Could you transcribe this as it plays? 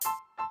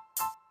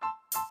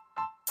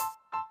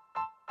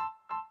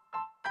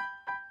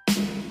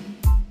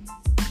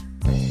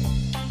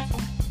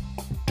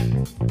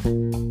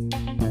I'm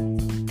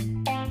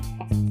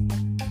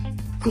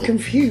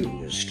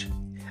confused,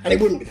 and it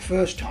wouldn't be the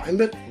first time,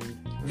 but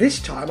this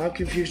time I'm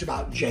confused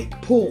about Jake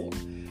Paul.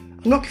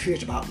 I'm not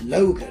confused about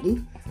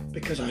Logan,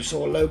 because I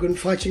saw Logan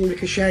fighting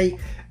Ricochet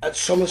at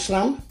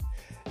SummerSlam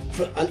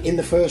and in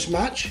the first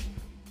match,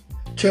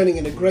 turning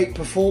in a great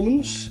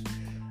performance,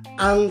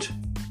 and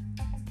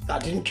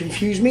that didn't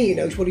confuse me. He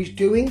knows what he's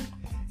doing,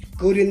 he's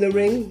good in the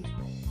ring.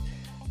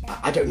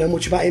 I don't know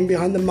much about him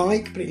behind the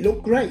mic, but he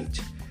looked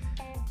great.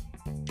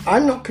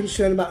 I'm not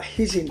concerned about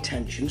his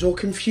intentions or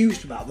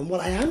confused about them.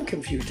 What I am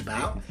confused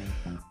about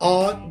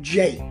are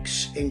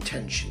Jake's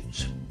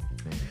intentions.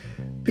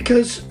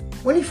 Because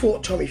when he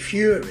fought Tommy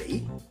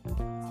Fury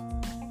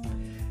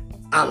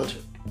and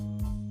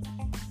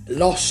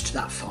lost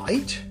that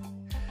fight,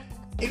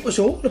 it was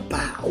all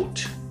about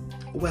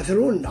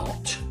whether or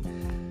not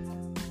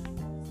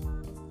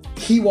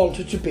he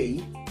wanted to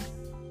be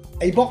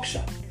a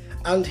boxer.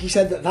 And he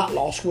said that that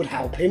loss would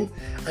help him,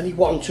 and he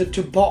wanted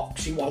to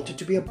box, he wanted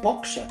to be a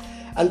boxer.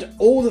 And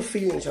all the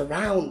feelings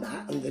around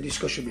that, and the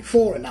discussion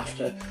before and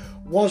after,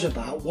 was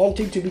about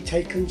wanting to be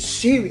taken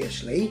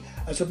seriously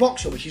as a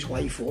boxer, which is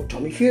why he fought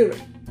Tommy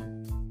Fury,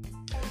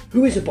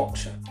 who is a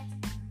boxer.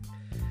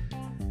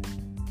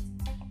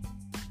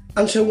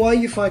 And so why are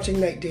you fighting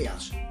Nate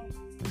Diaz,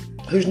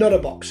 who's not a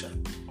boxer,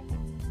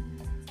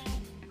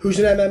 who's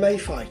an MMA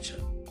fighter,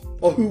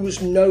 or who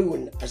was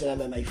known as an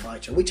MMA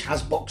fighter, which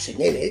has boxing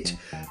in it,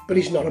 but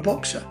he's not a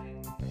boxer?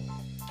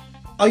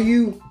 Are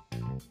you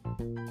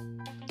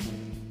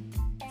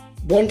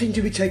wanting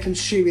to be taken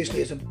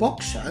seriously as a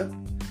boxer,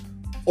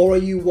 or are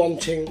you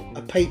wanting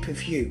a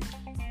pay-per-view?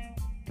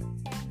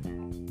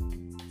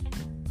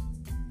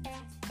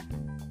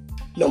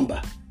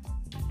 Number.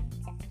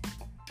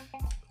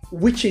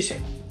 Which is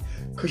it?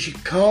 Because you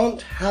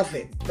can't have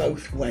it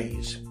both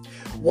ways.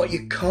 What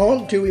you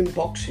can't do in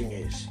boxing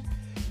is,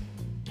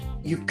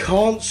 you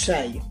can't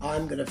say,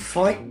 I'm going to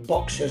fight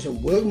boxers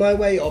and work my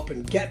way up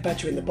and get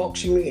better in the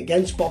boxing ring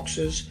against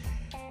boxers,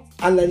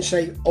 and then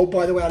say, oh,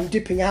 by the way, I'm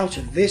dipping out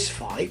of this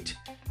fight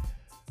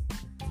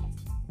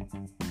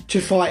to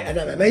fight an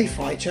MMA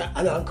fighter,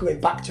 and I'm coming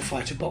back to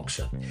fight a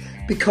boxer.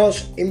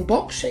 Because in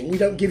boxing, we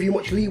don't give you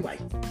much leeway.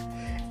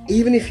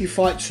 Even if you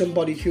fight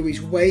somebody who is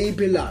way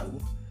below,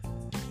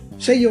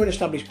 say you're an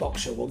established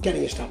boxer or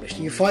getting established,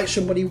 and you fight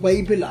somebody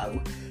way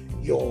below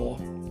your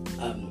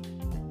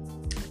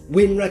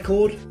win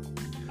record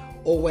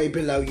or way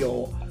below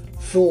your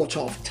thought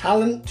of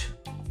talent,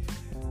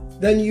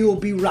 then you'll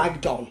be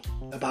ragged on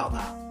about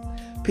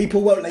that.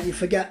 People won't let you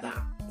forget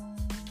that.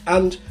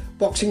 And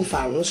boxing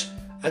fans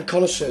and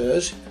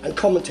connoisseurs and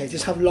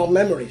commentators have long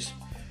memories.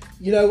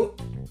 You know,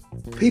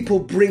 people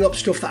bring up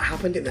stuff that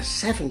happened in the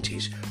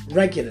 70s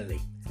regularly.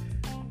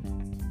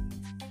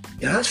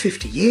 You know, that's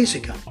 50 years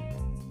ago.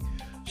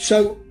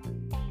 So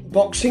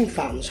boxing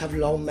fans have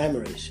long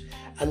memories,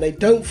 and they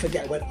don't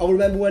forget when, oh,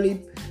 remember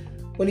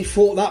when he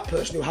fought that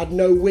person who had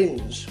no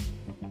wins.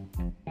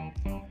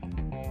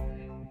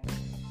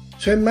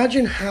 So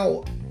imagine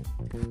how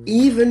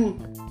even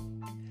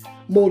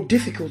more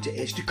difficult it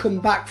is to come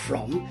back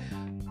from,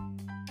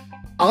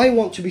 I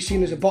want to be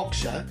seen as a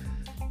boxer,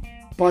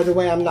 by the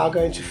way, I'm now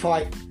going to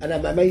fight an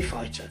MMA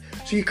fighter.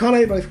 So you can't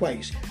have it both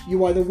ways.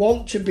 You either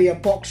want to be a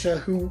boxer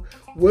who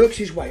works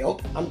his way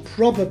up and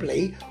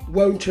probably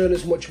won't earn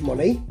as much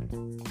money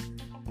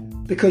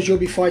because you'll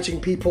be fighting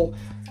people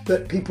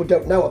that people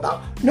don't know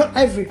about. Not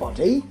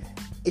everybody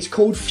is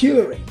called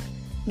Fury.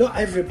 Not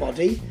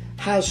everybody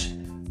has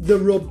the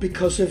rub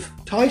because of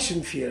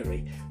Tyson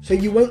Fury. So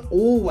you won't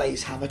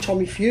always have a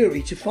Tommy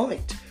Fury to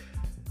fight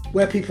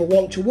where people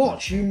want to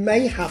watch. You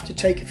may have to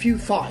take a few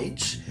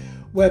fights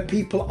where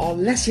people are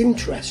less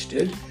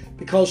interested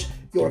because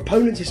your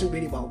opponent isn't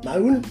really well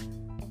known,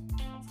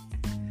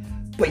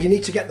 but you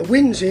need to get the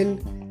wins in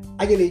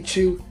and you need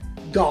to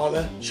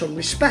garner some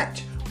respect,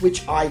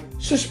 which I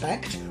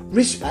suspect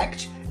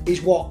respect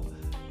is what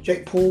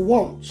Jake Paul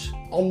wants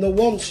on the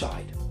one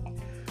side.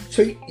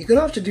 So you're going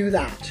to have to do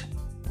that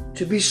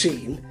to be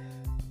seen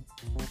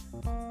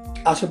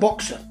as a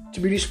boxer, to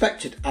be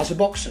respected as a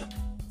boxer.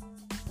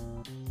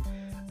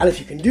 And if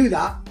you can do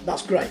that,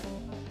 that's great.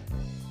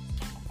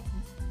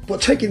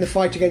 But taking the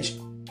fight against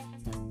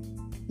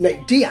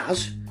Nate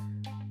Diaz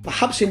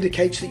perhaps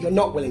indicates that you're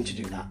not willing to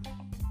do that.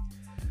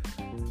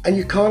 And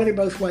you can't have it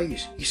both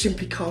ways. You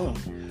simply can't.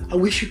 I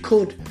wish you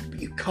could, but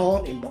you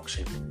can't in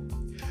boxing.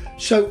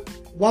 So,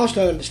 whilst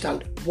I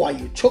understand why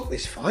you took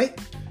this fight,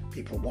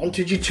 people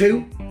wanted you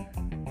to,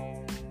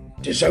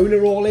 DAZN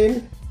are all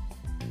in,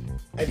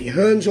 Eddie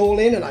Hearn's all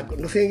in, and I've got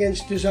nothing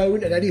against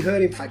DAZN and Eddie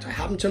Hearn. In fact, I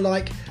happen to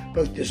like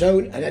both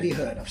DAZN and Eddie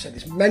Hearn. I've said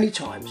this many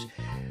times.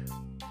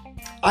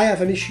 I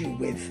have an issue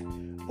with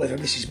whether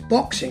this is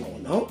boxing or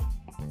not,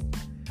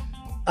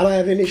 and I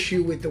have an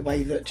issue with the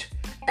way that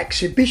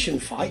exhibition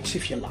fights,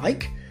 if you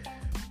like,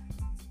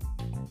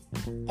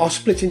 are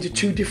split into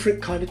two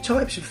different kind of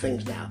types of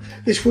things now.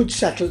 This would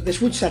settle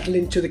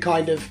into the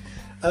kind of,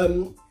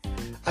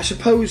 I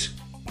suppose,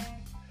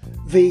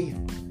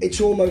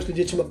 it's almost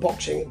legitimate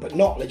boxing, but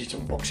not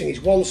legitimate boxing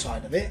is one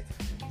side of it,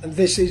 And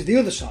this is the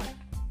other side,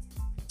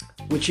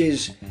 which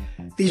is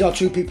these are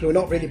two people who are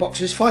not really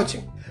boxers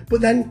fighting.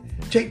 But then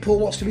Jake Paul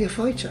wants to be a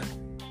fighter.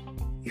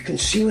 You can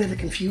see where the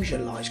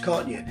confusion lies,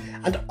 can't you?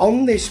 And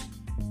on this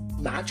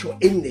match, or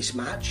in this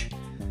match,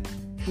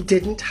 he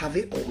didn't have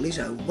it all his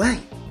own way.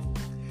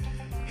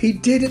 He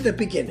did at the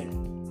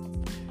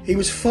beginning. He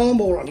was far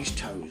more on his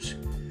toes.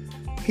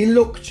 He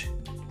looked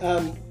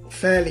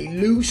fairly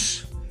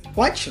loose.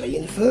 Well, actually,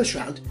 in the first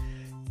round,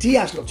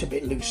 Diaz looked a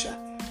bit looser.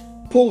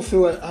 Paul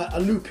threw a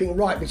looping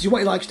right, which is what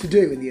he likes to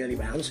do in the early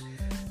rounds.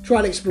 Try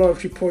an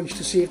exploratory punch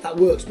to see if that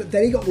works. But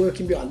then he got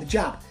working behind the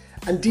jab.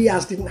 And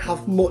Diaz didn't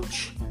have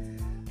much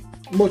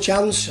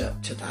answer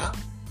to that.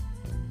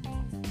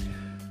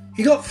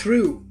 He got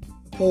through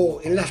Paul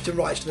in left and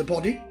rights to the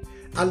body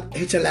and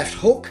hit a left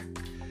hook.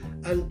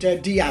 And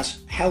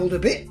Diaz held a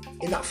bit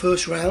in that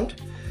first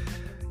round.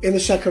 In the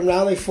second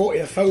round, they fought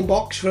in a phone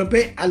box for a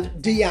bit,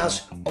 and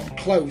Diaz up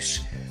close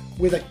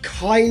with a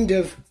kind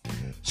of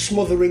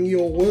smothering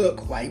your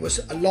work way was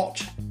a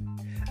lot,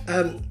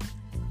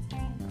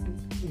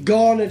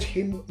 garnered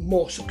him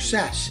more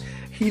success.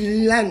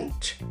 He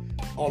leant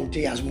on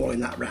Diaz more in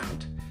that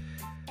round.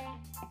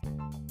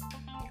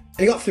 And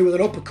he got through with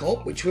an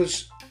uppercut,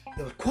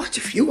 there were quite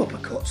a few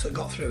uppercuts that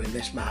got through in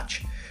this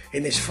match,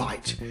 in this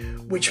fight,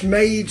 which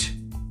made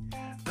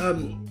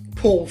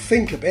Paul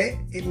think a bit.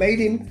 It made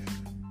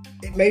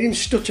him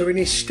stutter in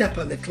his step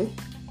a little,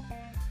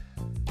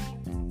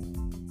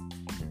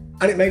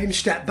 and it made him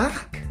step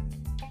back.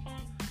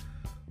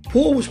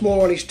 Paul was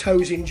more on his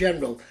toes in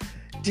general.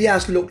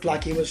 Diaz looked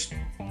like he was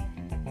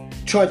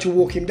trying to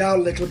walk him down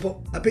a little, but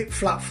a bit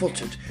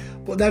flat-footed.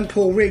 But then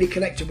Paul really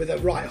connected with a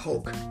right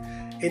hook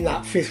in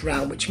that fifth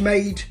round,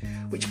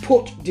 which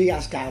put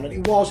Diaz down, and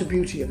it was the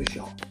beauty of the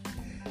shot.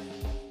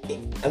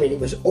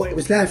 It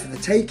was there for the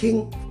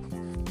taking,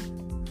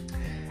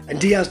 and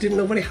Diaz didn't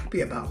look very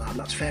happy about that, and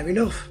that's fair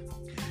enough.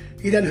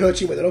 He then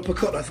hurt him with an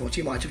uppercut, and I thought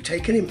he might have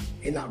taken him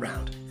in that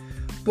round.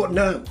 But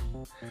no.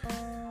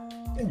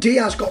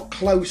 Diaz got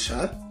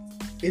closer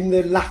in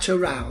the latter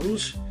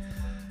rounds.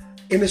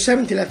 In the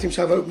seventh, he left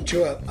himself open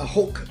to a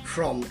hook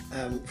from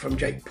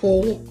Jake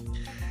Paul,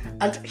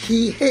 and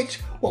he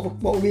hit what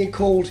were being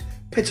called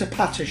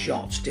pitter-patter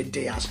shots, did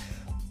Diaz.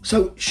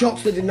 So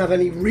shots that didn't have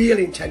any real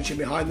intention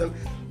behind them,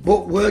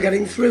 but were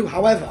getting through.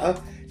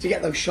 However, to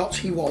get those shots,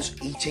 he was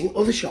eating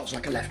other shots,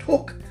 like a left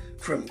hook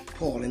from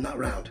Paul in that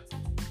round.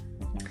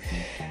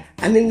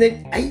 And in the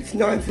 8th,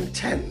 9th and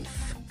 10th,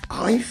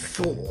 I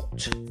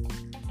thought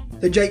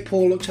that Jake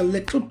Paul looked a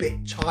little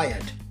bit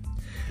tired.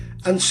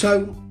 And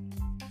so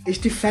his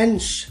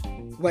defence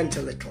went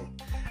a little.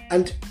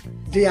 And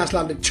Diaz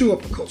landed 2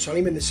 uppercuts on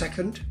him in the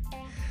second.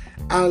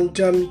 And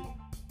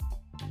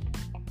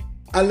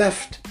a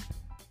left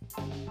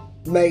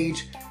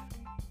made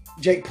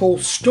Jake Paul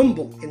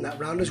stumble in that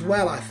round as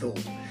well, I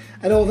thought.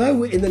 And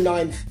although in the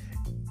 9th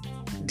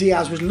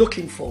Diaz was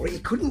looking for it, he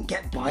couldn't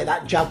get by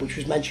that jab, which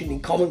was mentioned in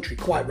commentary,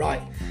 quite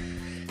right.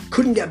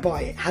 Couldn't get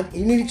by it.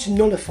 He needed to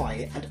nullify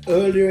it, and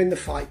earlier in the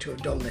fight to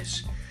have done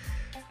this.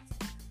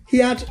 He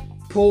had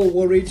Paul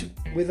worried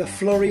with a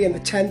flurry in the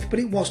 10th, but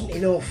it wasn't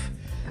enough.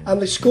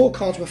 And the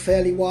scorecards were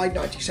fairly wide,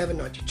 97,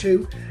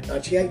 92,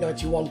 98,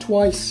 91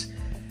 twice.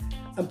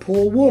 And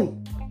Paul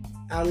won,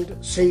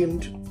 and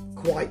seemed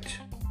quite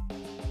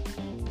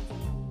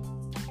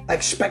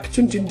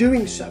expectant in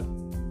doing so.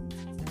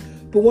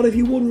 But what have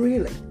you won,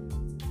 really?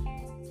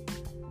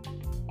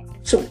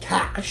 Some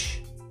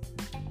cash,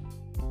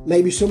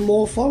 maybe some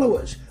more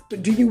followers.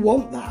 But do you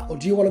want that, or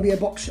do you want to be a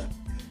boxer?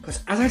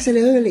 Because as I said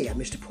earlier,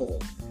 Mr.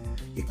 Paul,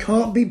 you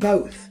can't be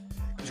both.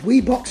 Because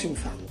we boxing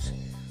fans,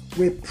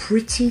 we're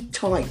pretty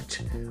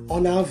tight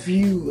on our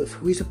view of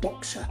who is a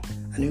boxer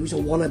and who's a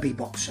wannabe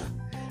boxer.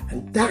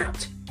 And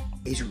that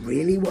is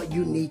really what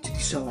you need to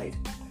decide.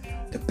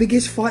 The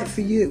biggest fight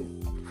for you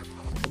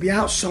will be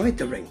outside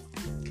the ring.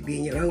 It'll be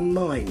in your own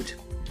mind.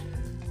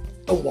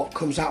 And what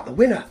comes out the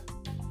winner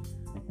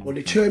will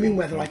determine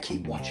whether I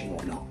keep watching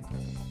or not.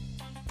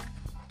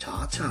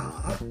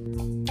 Ta-ta.